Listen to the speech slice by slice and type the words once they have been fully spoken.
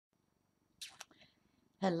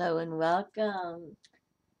Hello and welcome.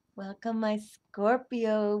 Welcome, my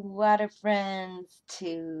Scorpio water friends,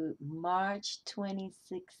 to March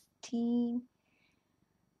 2016,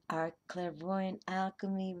 our Clairvoyant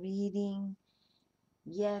Alchemy reading.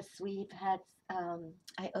 Yes, we've had,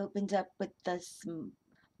 I opened up with this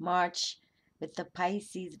March with the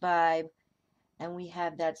Pisces vibe, and we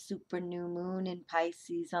have that super new moon in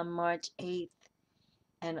Pisces on March 8th.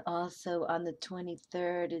 And also on the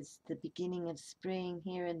 23rd is the beginning of spring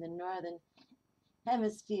here in the northern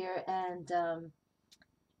hemisphere, and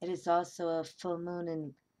it is also a full moon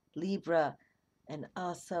in Libra, and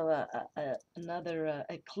also another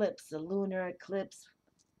eclipse, a lunar eclipse.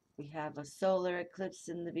 We have a solar eclipse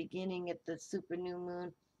in the beginning at the super new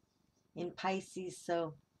moon in Pisces,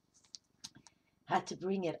 so had to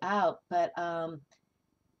bring it out. But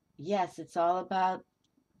yes, it's all about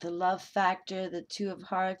the love factor. The Two of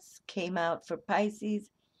Hearts came out for Pisces,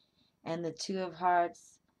 and the Two of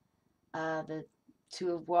Hearts, the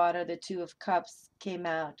Two of Water, the Two of Cups came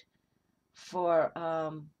out for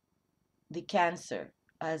the Cancer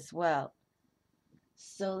as well.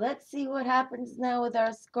 So let's see what happens now with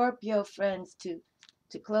our Scorpio friends to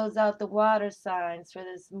close out the water signs for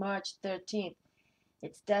this March 13th.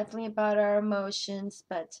 It's definitely about our emotions,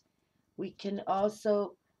 but we can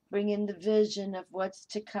also bring in the vision of what's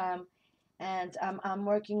to come. And I'm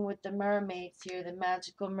working with the mermaids here, the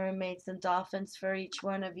magical mermaids and dolphins for each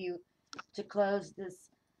one of you to close this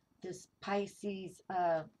Pisces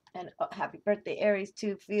and happy birthday Aries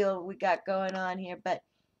too feel we got going on here, but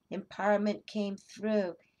empowerment came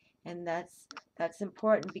through, and that's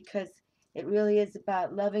important because it really is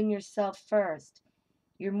about loving yourself first.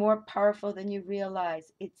 You're more powerful than you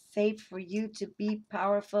realize. It's safe for you to be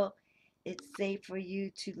powerful. It's safe for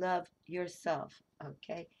you to love yourself.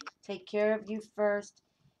 Okay? Take care of you first.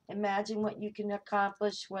 Imagine what you can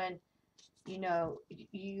accomplish when you know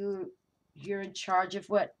you're in charge of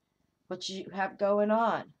what you have going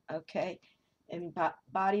on, okay? In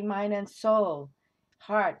body, mind, and soul,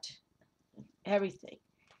 heart, everything.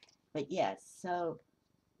 But yes, so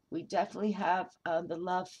we definitely have the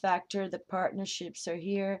love factor. The partnerships are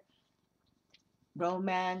here.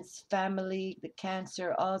 Romance, family, the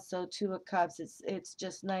Cancer, also Two of Cups. It's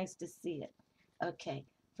just nice to see it. Okay,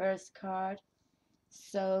 first card.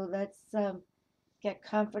 So let's get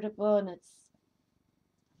comfortable, and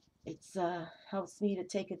it's helps me to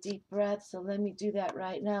take a deep breath. So let me do that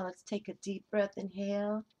right now. Let's take a deep breath.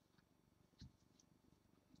 Inhale.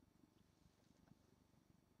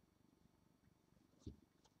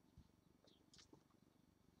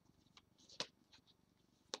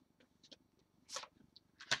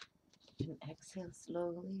 And exhale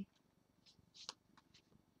slowly.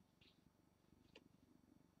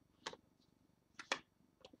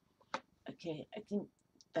 Okay, I think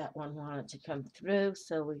that one wanted to come through,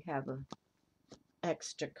 so we have an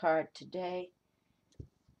extra card today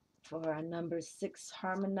for our number 6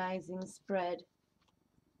 harmonizing spread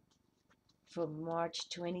for March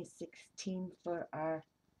 2016 for our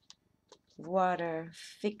water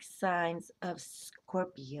fixed signs of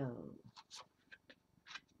Scorpio.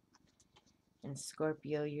 And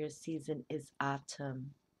Scorpio, your season is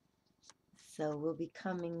autumn. So we'll be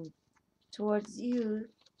coming towards you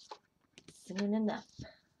soon enough.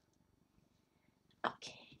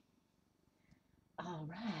 Okay. All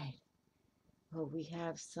right. Well, we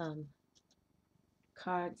have some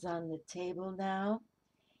cards on the table now,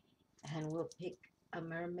 and we'll pick a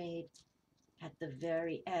mermaid at the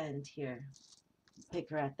very end here.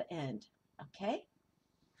 Pick her at the end. Okay?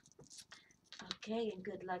 Okay, and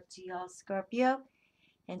good luck to y'all, Scorpio.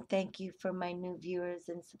 And thank you for my new viewers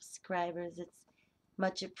and subscribers. It's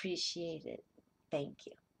much appreciated. Thank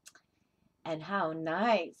you. And how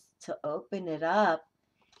nice to open it up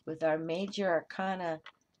with our major arcana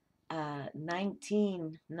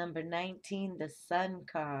 19, number 19, the Sun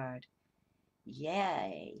card.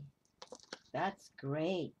 Yay. That's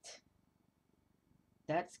great.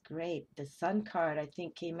 That's great. The Sun card, I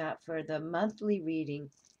think, came out for the monthly reading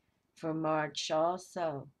for March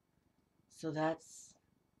also. So that's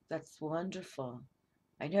wonderful.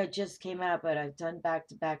 I know it just came out, but I've done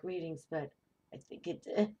back-to-back readings, but I think it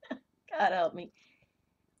did. God help me.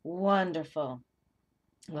 Wonderful.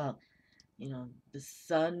 Well, the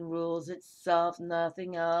sun rules itself,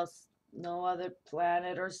 nothing else. No other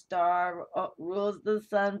planet or star rules the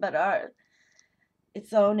sun but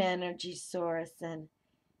its own energy source. And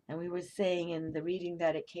we were saying in the reading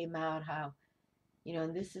that it came out how,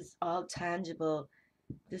 and this is all tangible.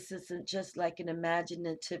 This isn't just like an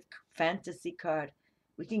imaginative fantasy card.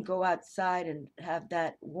 We can go outside and have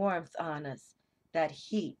that warmth on us, that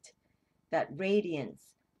heat, that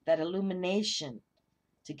radiance, that illumination.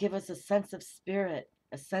 to give us a sense of spirit,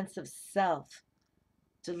 a sense of self,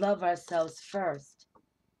 to love ourselves first.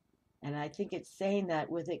 And I think it's saying that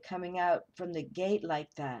with it coming out from the gate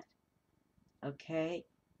like that. Okay?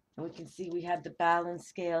 And we can see we have the balance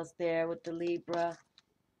scales there with the Libra,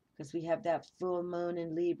 because we have that full moon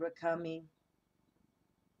in Libra coming.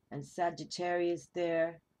 And Sagittarius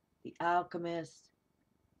there, the alchemist.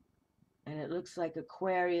 And it looks like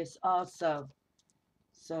Aquarius also.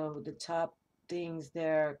 So the top things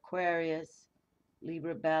there, Aquarius,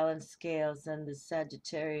 Libra balance scales, and the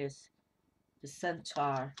Sagittarius, the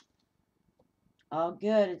centaur. All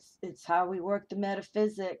good. It's how we work the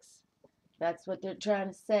metaphysics. That's what they're trying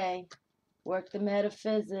to say. Work the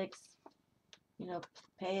metaphysics. You know,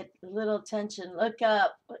 pay a little attention. Look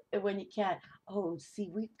up when you can. Oh, see,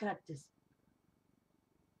 we've got this.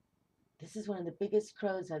 This is one of the biggest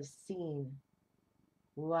crows I've seen.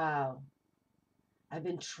 Wow. I've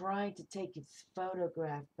been trying to take its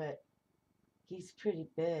photograph, but he's pretty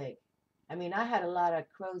big. I mean, I had a lot of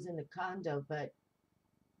crows in the condo, but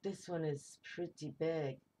this one is pretty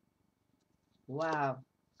big. Wow.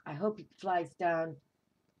 I hope he flies down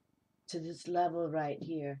to this level right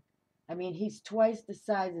here. I mean, he's twice the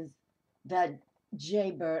size as that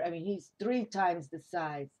jaybird. I mean, he's 3 times the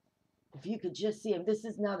size. If you could just see him. This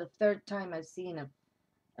is now the 3rd time I've seen him.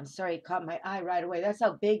 I'm sorry, he caught my eye right away. That's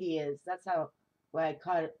how big he is. That's how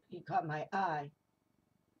he caught my eye.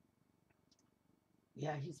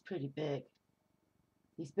 Yeah, he's pretty big.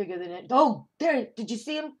 He's bigger than it. Oh, there. Did you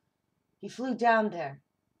see him? He flew down there.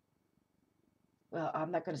 Well,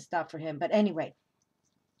 I'm not going to stop for him. But anyway.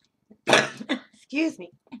 Excuse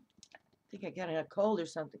me. I think I got a cold or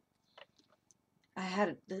something. I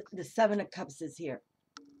had the 7 of Cups is here.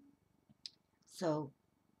 So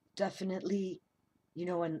definitely, you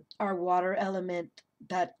know, in our water element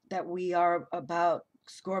that we are about,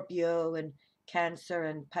 Scorpio and Cancer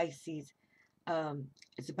and Pisces,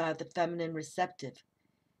 it's about the feminine receptive.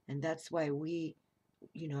 And that's why we,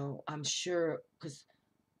 you know, I'm sure, because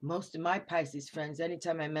most of my Pisces friends,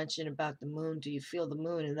 anytime I mention about the moon, do you feel the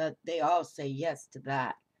moon? And that they all say yes to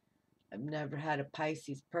that. I've never had a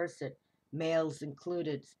Pisces person, males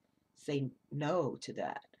included, say no to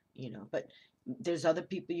that, you know. But there's other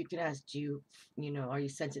people you can ask, do you, you know, are you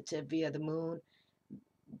sensitive via the moon?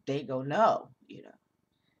 They go no, you know.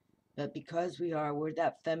 But because we're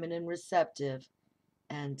that feminine receptive,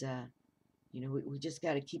 and you know, we just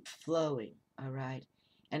got to keep flowing, all right?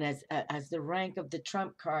 And as the rank of the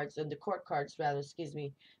trump cards, and the court cards rather, excuse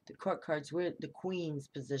me, the court cards, we're the queen's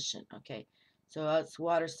position, okay? So us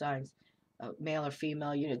water signs, male or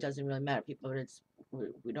female, you know, it doesn't really matter, people,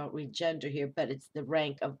 we don't read gender here, but it's the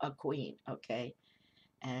rank of a queen, okay?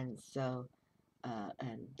 And so,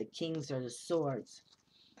 and the kings are the swords.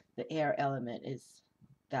 The air element is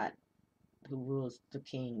that who rules the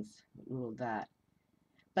kings, rule that.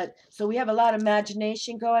 But so we have a lot of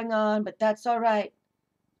imagination going on, but that's all right,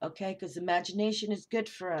 okay? Because imagination is good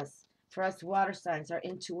for us water signs, our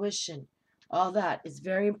intuition, all that is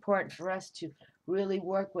very important for us to really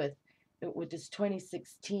work with this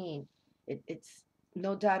 2016. It's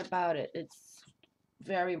no doubt about it. It's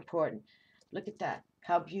very important. Look at that.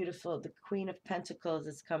 How beautiful. The Queen of Pentacles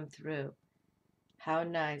has come through. How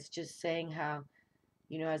nice. Just saying how,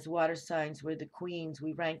 you know, as water signs, we're the queens.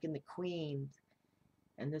 We rank in the queens.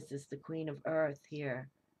 And this is the Queen of Earth here.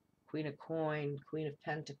 Queen of Coin, Queen of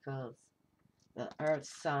Pentacles. The Earth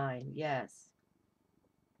sign, yes.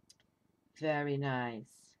 Very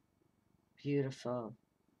nice. Beautiful.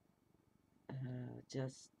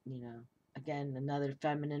 Just, you know, again, another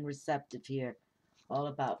feminine receptive here. All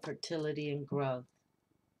about fertility and growth.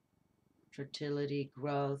 Fertility,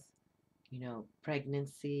 growth, you know,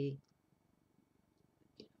 pregnancy,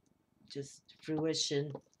 just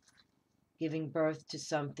fruition, giving birth to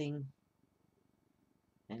something.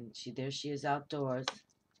 And there she is outdoors.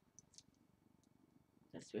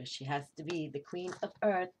 That's where she has to be, the Queen of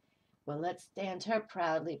Earth. Well, let's stand her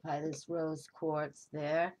proudly by this rose quartz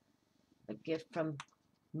there. A gift from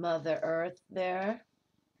Mother Earth there.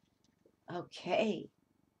 Okay.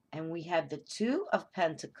 And we have the 2 of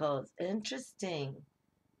Pentacles. Interesting.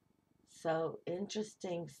 So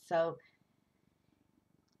interesting. So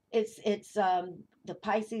it's the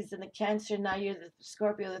Pisces and the Cancer. Now you're the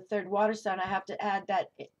Scorpio, the 3rd water sign. I have to add that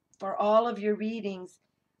for all of your readings,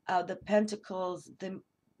 the Pentacles, the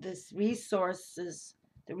resources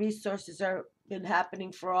are been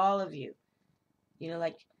happening for all of you. You know,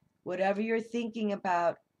 like whatever you're thinking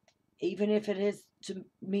about, even if it is to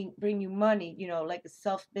bring you money, you know, like a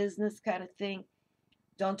self-business kind of thing,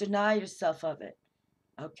 don't deny yourself of it.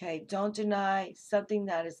 Okay, don't deny something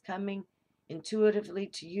that is coming intuitively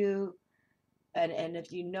to you. and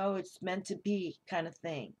if you know it's meant to be kind of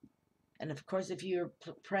thing. And of course, if you're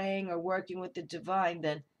praying or working with the divine,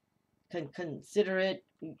 then can consider it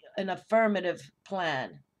an affirmative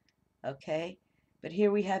plan. Okay, but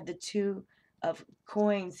here we have the two of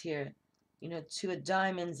coins here, you know, two of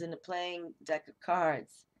diamonds in the playing deck of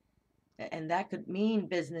cards, and that could mean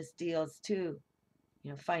business deals too,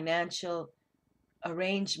 you know, financial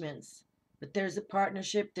arrangements. But there's a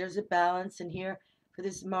partnership, there's a balance, and here for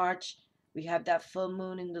this March we have that full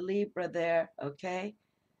moon in the Libra there. Okay,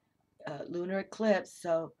 lunar eclipse.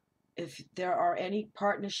 So if there are any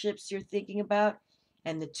partnerships you're thinking about,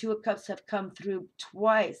 and the Two of Cups have come through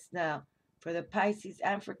twice now for the Pisces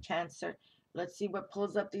and for Cancer. Let's see what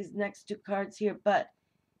pulls up these next two cards here. But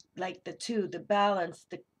like the two, the balance,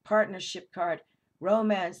 the partnership card,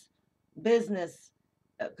 romance, business,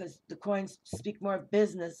 because the coins speak more of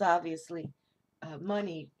business, obviously.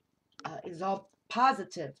 Money is all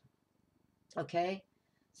positive. Okay,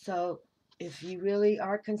 so if you really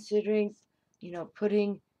are considering, you know,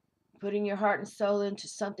 putting your heart and soul into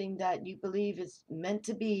something that you believe is meant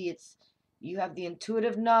to be, it's, you have the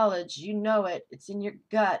intuitive knowledge, you know it, it's in your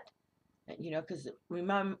gut, you know, because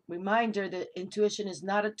reminder that intuition is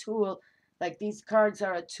not a tool, like these cards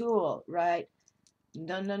are a tool, right?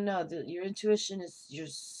 No, no, no, your intuition is your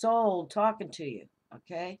soul talking to you.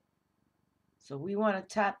 Okay, so we want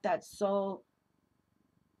to tap that soul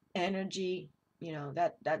energy, you know,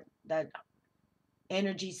 that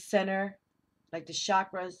energy center, like the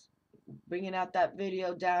chakras. Bringing out that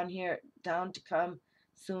video down here, down to come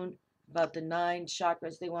soon, about the 9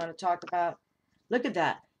 chakras they want to talk about. Look at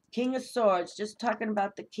that, King of Swords, just talking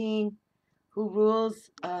about the king who rules.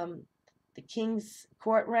 The king's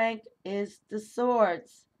court rank is the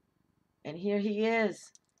swords, and here he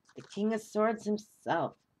is, the King of Swords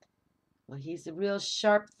himself. Well, he's a real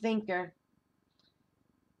sharp thinker.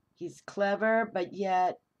 He's clever, but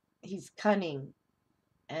yet he's cunning,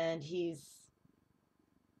 and he's,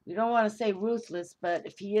 we don't want to say ruthless, but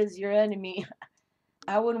if he is your enemy,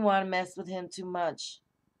 I wouldn't want to mess with him too much.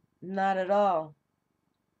 Not at all.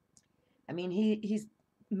 I mean, he's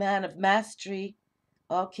man of mastery.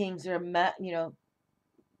 All kings are, you know,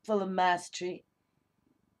 full of mastery,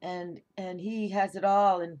 and he has it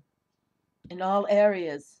all in all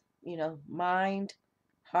areas. You know, mind,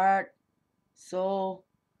 heart, soul.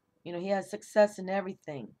 You know, he has success in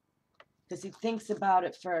everything because he thinks about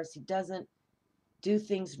it first. He doesn't do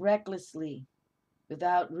things recklessly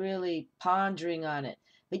without really pondering on it.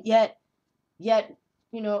 But yet,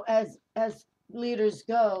 you know, as leaders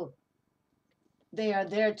go, they are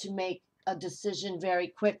there to make a decision very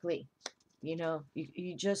quickly. You know,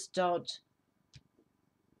 you just don't.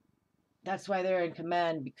 That's why they're in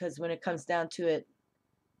command, because when it comes down to it,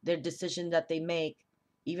 their decision that they make,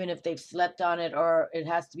 even if they've slept on it or it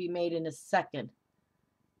has to be made in a second,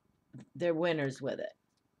 they're winners with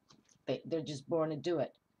it. They're just born to do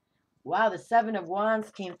it. Wow, the 7 of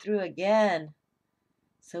Wands came through again.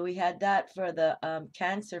 So we had that for the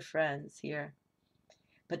Cancer friends here.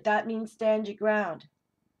 But that means stand your ground.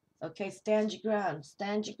 Okay, stand your ground.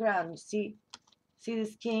 Stand your ground. You see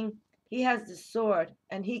this king? He has the sword,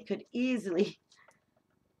 and he could easily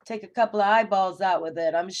take a couple of eyeballs out with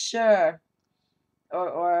it, I'm sure.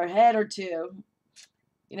 Or a head or two.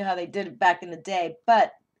 You know how they did it back in the day.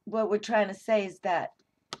 But what we're trying to say is that,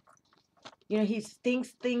 you know, he thinks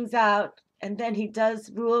things out, and then he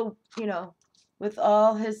does rule, you know, with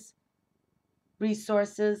all his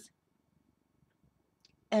resources,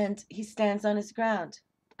 and he stands on his ground.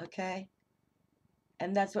 Okay,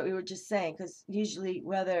 and that's what we were just saying, because usually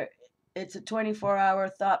whether it's a 24-hour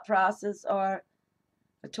thought process or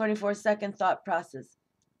a 24-second thought process,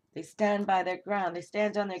 they stand by their ground, they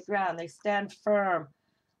stand on their ground, they stand firm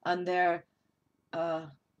on their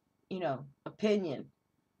you know, opinion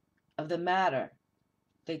of the matter.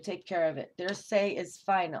 They take care of it. Their say is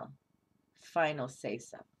final say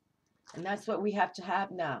so. And that's what we have to have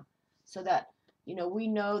now, so that, you know, we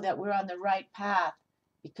know that we're on the right path,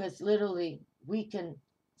 because literally we can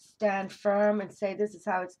stand firm and say this is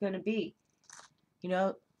how it's going to be, you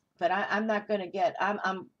know. But I'm not going to get,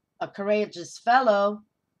 I'm a courageous fellow,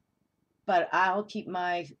 but I'll keep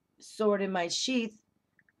my sword in my sheath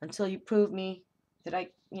until you prove me that I,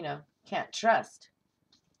 you know, can't trust.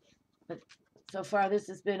 But so far this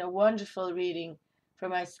has been a wonderful reading for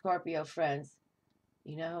my Scorpio friends.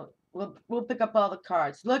 You know, we'll pick up all the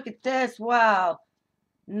cards. Look at this. Wow.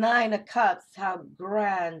 9 of Cups. How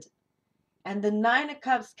grand. And the 9 of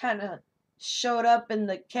Cups kind of showed up in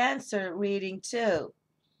the Cancer reading too.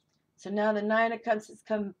 So now the 9 of Cups has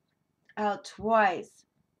come out twice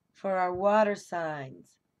for our water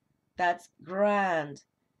signs. That's grand.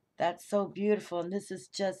 That's so beautiful. And this is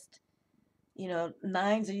just, you know,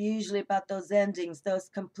 nines are usually about those endings, those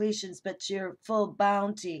completions, but your full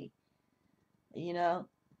bounty, you know,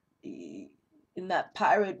 in that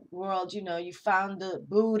pirate world, you know, you found the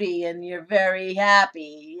booty and you're very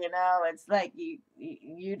happy, you know, it's like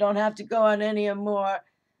you don't have to go on any more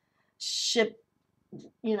ship,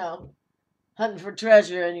 you know, hunting for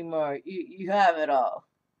treasure anymore. You have it all.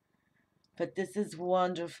 But this is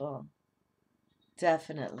wonderful,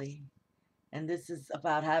 definitely. And this is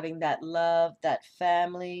about having that love, that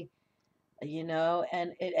family, you know,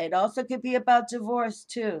 and it also could be about divorce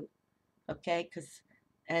too, okay? Because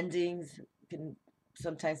endings can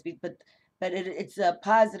sometimes be, but it's a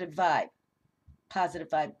positive vibe,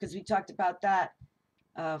 because we talked about that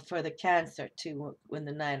for the Cancer too when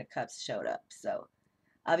the Nine of Cups showed up. So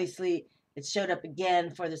obviously, it showed up again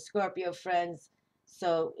for the Scorpio friends.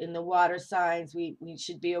 So in the water signs, we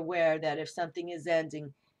should be aware that if something is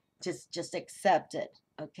ending, just accept it,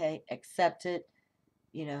 okay? Accept it,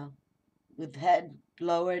 you know, with head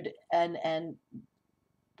lowered and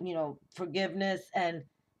you know, forgiveness, and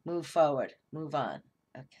move forward, move on,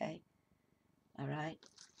 okay? All right?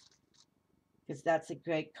 Because that's a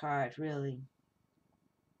great card, really.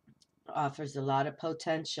 Offers a lot of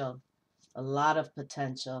potential, a lot of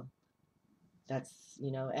potential. That's,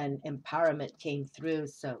 you know, and empowerment came through.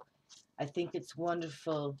 So I think it's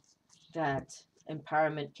wonderful that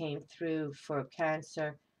empowerment came through for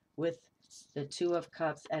Cancer with the Two of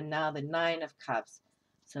Cups and now the Nine of Cups.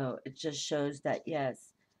 So it just shows that,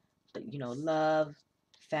 yes, you know, love,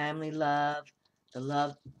 family love, the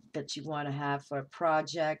love that you want to have for a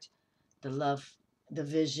project, the love, the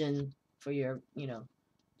vision for your, you know,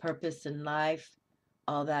 purpose in life,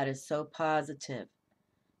 all that is so positive.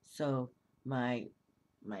 So my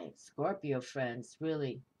Scorpio friends,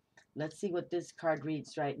 really, let's see what this card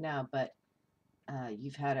reads right now. But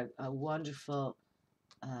you've had a wonderful,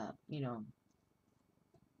 you know,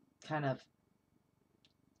 kind of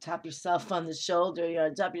tap yourself on the shoulder, you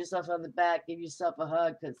know, tap yourself on the back, give yourself a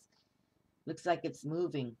hug, because looks like it's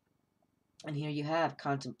moving. And here you have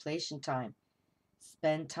contemplation time.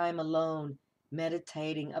 Spend time alone,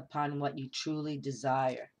 meditating upon what you truly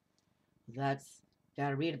desire. That's, got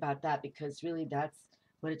to read about that, because really that's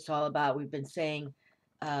what it's all about. We've been saying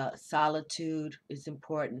solitude is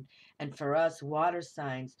important, and for us water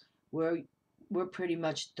signs, we're pretty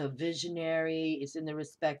much the visionary. It's in the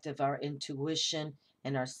respect of our intuition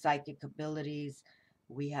and our psychic abilities.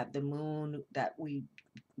 We have the moon that we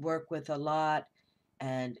work with a lot,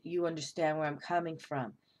 and you understand where I'm coming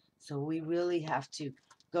from. So we really have to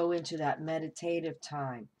go into that meditative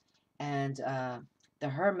time. And the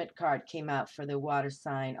Hermit card came out for the water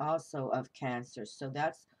sign also of Cancer. So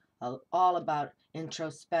that's all about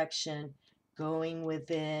introspection, going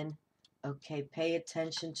within. Okay, pay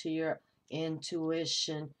attention to your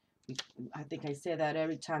intuition. I think I say that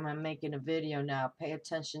every time I'm making a video now. Pay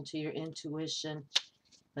attention to your intuition.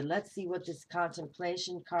 But let's see what this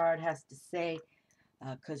contemplation card has to say,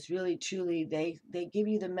 because really, truly, they give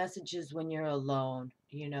you the messages when you're alone,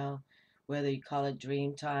 you know, whether you call it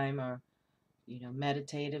dream time or, you know,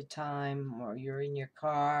 meditative time, or you're in your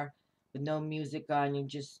car with no music on, you're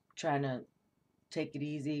just trying to take it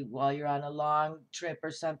easy while you're on a long trip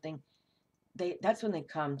or something. That's when they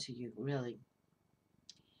come to you, really.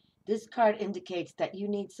 This card indicates that you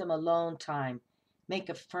need some alone time. Make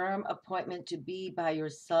a firm appointment to be by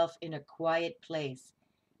yourself in a quiet place,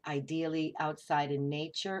 ideally outside in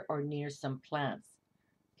nature or near some plants.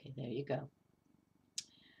 Okay, there you go.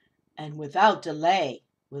 And without delay,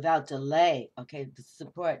 without delay. Okay, this is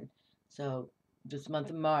important. So this month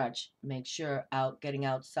of March, make sure getting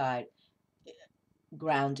outside,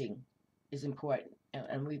 grounding is important.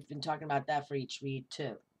 And we've been talking about that for each read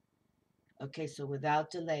too. Okay, so without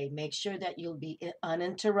delay, make sure that you'll be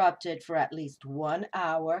uninterrupted for at least 1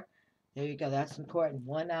 hour. There you go, that's important.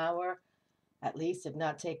 1 hour at least, if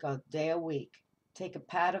not, take a day a week. Take a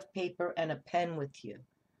pad of paper and a pen with you.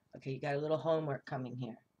 Okay, you got a little homework coming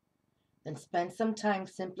here. Then spend some time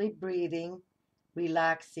simply breathing,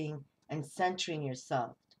 relaxing, and centering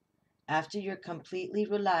yourself. After you're completely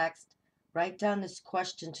relaxed, write down this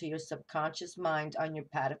question to your subconscious mind on your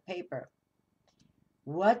pad of paper.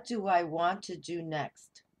 What do I want to do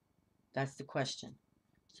next? That's the question.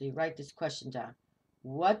 So you write this question down.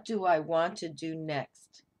 What do I want to do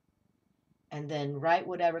next? And then write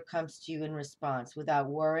whatever comes to you in response without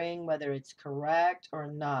worrying whether it's correct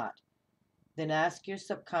or not. Then ask your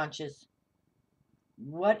subconscious,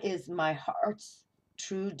 what is my heart's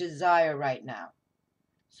true desire right now?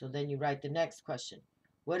 So then you write the next question.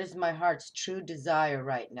 What is my heart's true desire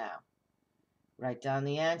right now? Write down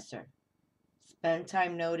the answer. Spend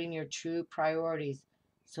time noting your true priorities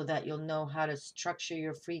so that you'll know how to structure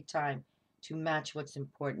your free time to match what's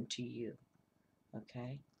important to you.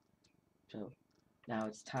 Okay? So now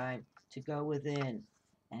it's time to go within.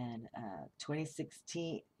 And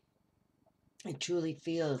 2016, it truly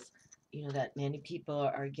feels, that many people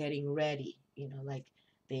are getting ready. Like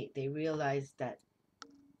they realize that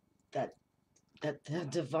that the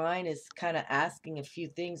divine is kind of asking a few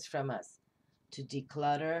things from us to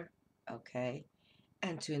declutter, okay,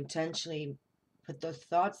 and to intentionally put those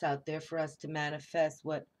thoughts out there for us to manifest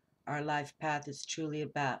what our life path is truly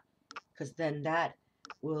about. Because then that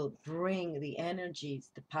will bring the energies,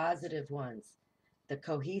 the positive ones, the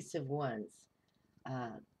cohesive ones,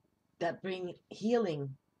 uh, that bring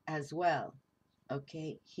healing as well.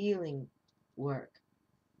 Okay, healing work.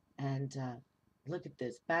 And look at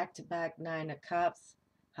this, back to back Nine of Cups.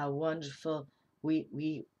 How wonderful!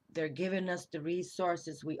 We they're giving us the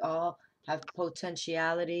resources. We all have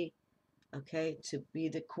potentiality, okay, to be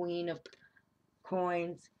the queen of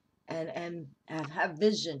coins, and have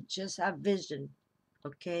vision. Just have vision,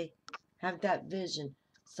 okay. Have that vision.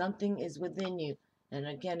 Something is within you. And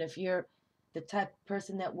again, if you're the type of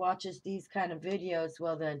person that watches these kind of videos,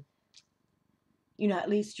 well then, at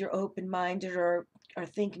least you're open-minded, or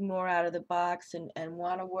thinking more out of the box, and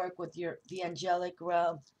want to work with the angelic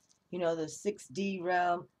realm, the 6D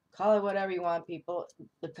realm. Call it whatever you want, people.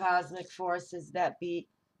 The cosmic forces that be,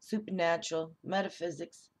 supernatural,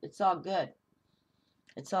 metaphysics. It's all good.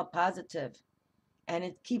 It's all positive, and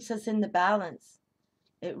it keeps us in the balance.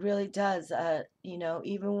 It really does.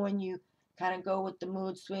 Even when you kind of go with the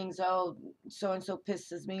mood swings, oh, so and so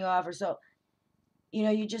pisses me off, or so,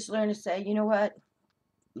 you just learn to say, you know what,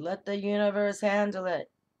 let the universe handle it,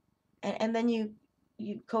 and then you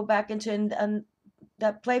go back into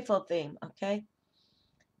that playful theme, okay.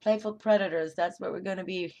 Playful predators, that's what we're going to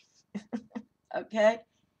be. Okay,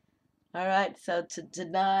 all right. So to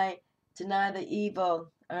deny the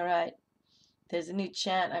evil. All right, there's a new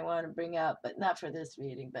chant I want to bring out, but not for this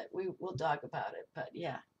reading, but we'll talk about it. But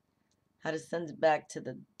yeah, how to send it back to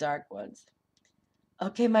the dark ones.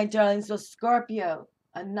 Okay, my darlings, so Scorpio,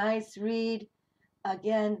 a nice read.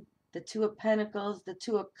 Again, the Two of Pentacles, the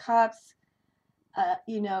Two of Cups,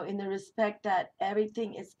 in the respect that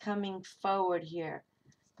everything is coming forward here,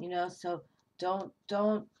 so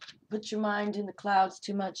don't put your mind in the clouds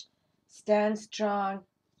too much. Stand strong,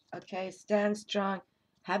 okay? Stand strong.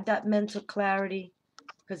 Have that mental clarity,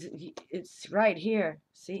 because it's right here,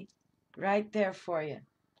 see? Right there for you.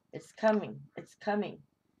 It's coming. It's coming.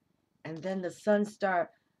 And then the sun star,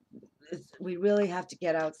 we really have to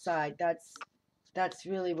get outside. That's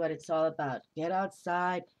really what it's all about. Get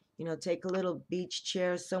outside, take a little beach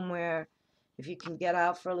chair somewhere. If you can get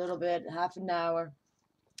out for a little bit, half an hour,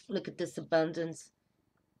 look at this abundance.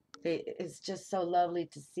 It's just so lovely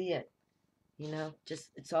to see it.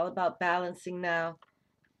 Just it's all about balancing now.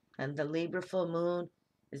 And the Libra full moon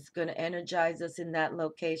is going to energize us in that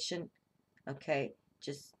location. Okay,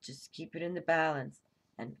 just keep it in the balance.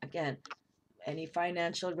 And again, any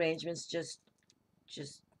financial arrangements, just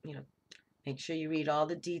make sure you read all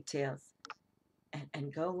the details,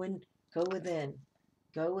 and go within,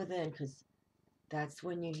 because that's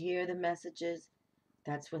when you hear the messages.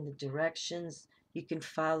 That's when the directions you can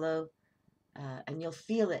follow, and you'll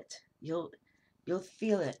feel it. You'll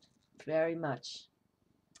feel it very much.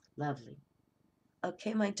 Lovely.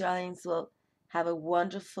 Okay, my darlings. Well, have a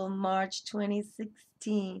wonderful March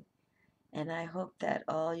 2016, and I hope that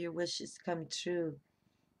all your wishes come true.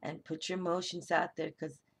 And put your emotions out there,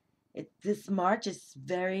 because this March is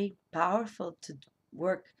very powerful to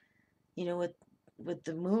work, with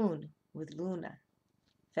the moon, with Luna.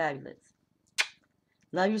 Fabulous.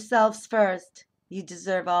 Love yourselves first. You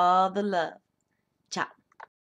deserve all the love.